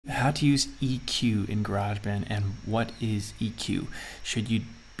how to use EQ in GarageBand and what is EQ. Should you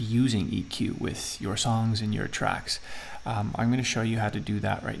be using EQ with your songs and your tracks? I'm going to show you how to do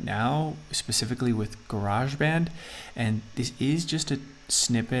that right now, specifically with GarageBand. And this is just a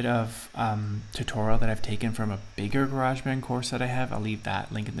snippet of tutorial that I've taken from a bigger GarageBand course that I have. I'll leave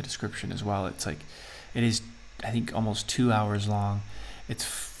that link in the description as well. It is, I think, almost 2 hours long. It's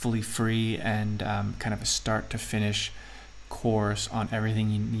fully free and kind of a start to finish course on everything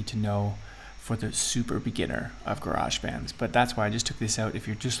you need to know for the super beginner of GarageBand. But that's why I just took this out. If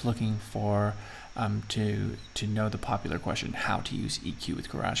you're just looking for to know the popular question, how to use EQ with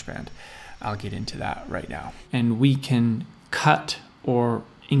GarageBand, I'll get into that right now. And we can cut or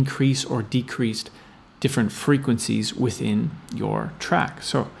increase or decrease different frequencies within your track.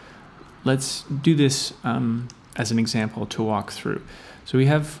 So let's do this as an example to walk through. So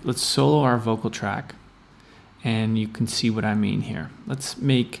let's solo our vocal track, and you can see what I mean here. Let's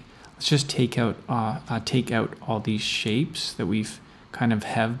just take out all these shapes that we've kind of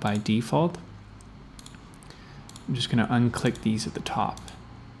have by default. I'm just going to unclick these at the top.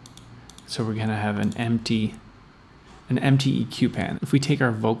 So we're going to have an empty EQ pan. If we take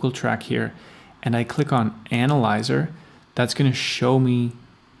our vocal track here and I click on Analyzer, that's going to show me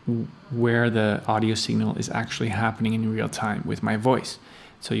where the audio signal is actually happening in real time with my voice.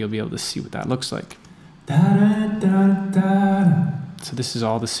 So you'll be able to see what that looks like. So this is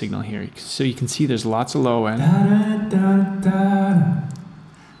all the signal here. So you can see there's lots of low end. And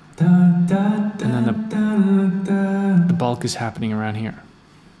then the bulk is happening around here.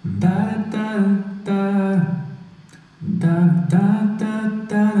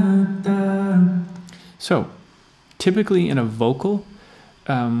 So typically in a vocal,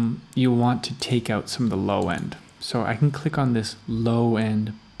 you want to take out some of the low end. So I can click on this low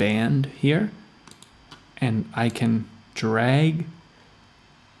end band here, and I can drag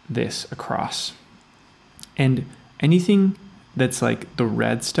this across. And anything that's like the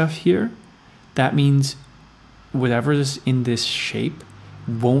red stuff here, that means whatever is in this shape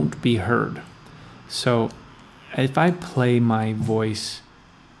won't be heard. So if I play my voice,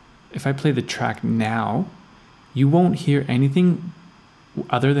 if I play the track now, you won't hear anything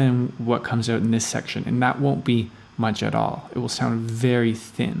other than what comes out in this section, and that won't be much at all. It will sound very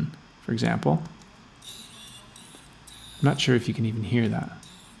thin, for example. I'm not sure if you can even hear that.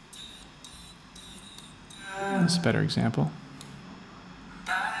 That's a better example.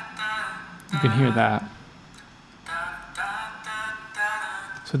 You can hear that.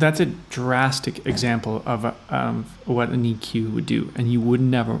 So that's a drastic example of what an EQ would do, and you would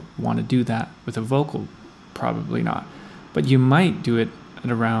never want to do that with a vocal, probably not. But you might do it at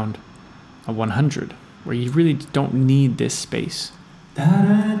around a 100, where you really don't need this space.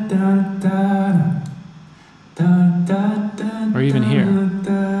 Or even here.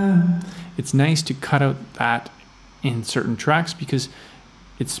 It's nice to cut out that in certain tracks because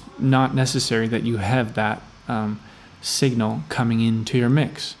it's not necessary that you have that signal coming into your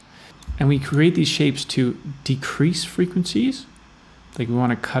mix. And we create these shapes to decrease frequencies. Like we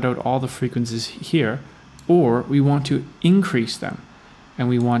want to cut out all the frequencies here, or we want to increase them. And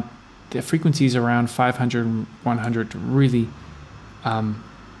we want the frequencies around 500 and 100 to really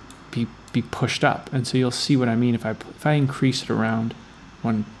be pushed up. And so you'll see what I mean. If I increase it around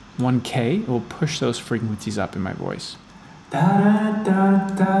 1K, it will push those frequencies up in my voice.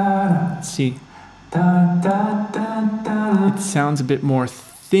 See, it sounds a bit more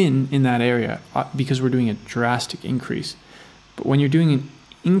thin in that area because we're doing a drastic increase. But when you're doing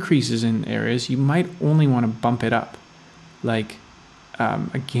increases in areas, you might only want to bump it up, like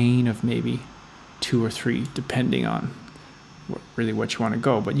a gain of maybe 2 or 3, depending on really what you want to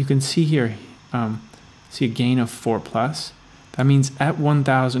go. But you can see here, see a gain of 4+. That means at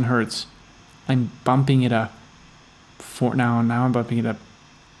 1000 hertz, I'm bumping it up. Now I'm bumping it up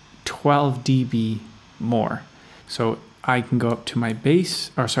 12 dB more. So I can go up to my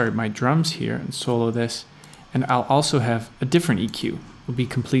bass, or sorry, my drums here and solo this, and I'll also have a different EQ. It'll be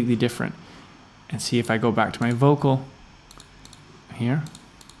completely different. And see if I go back to my vocal here,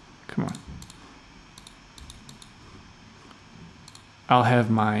 come on. I'll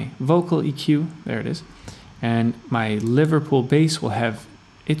have my vocal EQ, there it is, and my Liverpool bass will have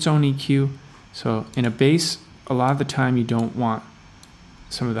its own EQ. So in a bass, a lot of the time you don't want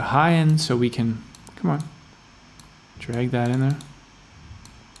some of the high end, so we can, come on, drag that in there.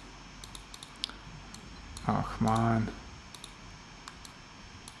 Oh, come on.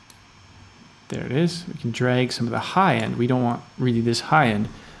 There it is. We can drag some of the high end. We don't want really this high end.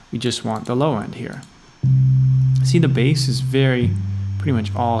 We just want the low end here. See, the bass is pretty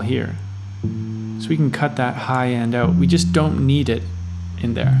much all here. So we can cut that high end out. We just don't need it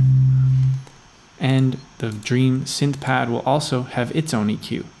in there. And the Dream synth pad will also have its own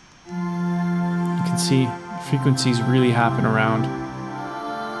EQ. You can see frequencies really happen around.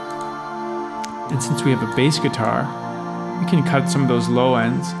 And since we have a bass guitar, we can cut some of those low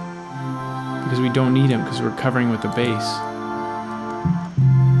ends because we don't need them because we're covering with the bass.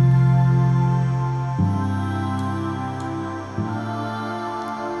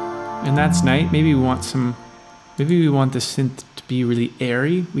 And that's nice. Maybe we want the synth to be really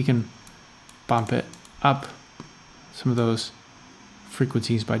airy. We can bump it up some of those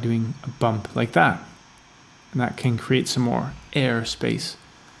frequencies by doing a bump like that. And that can create some more air space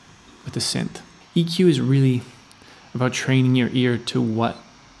with the synth. EQ is really about training your ear to what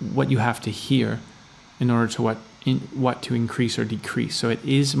you have to hear in order to what to increase or decrease. So it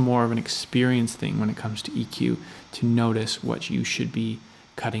is more of an experience thing when it comes to EQ, to notice what you should be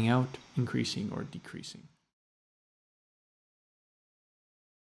cutting out, increasing or decreasing.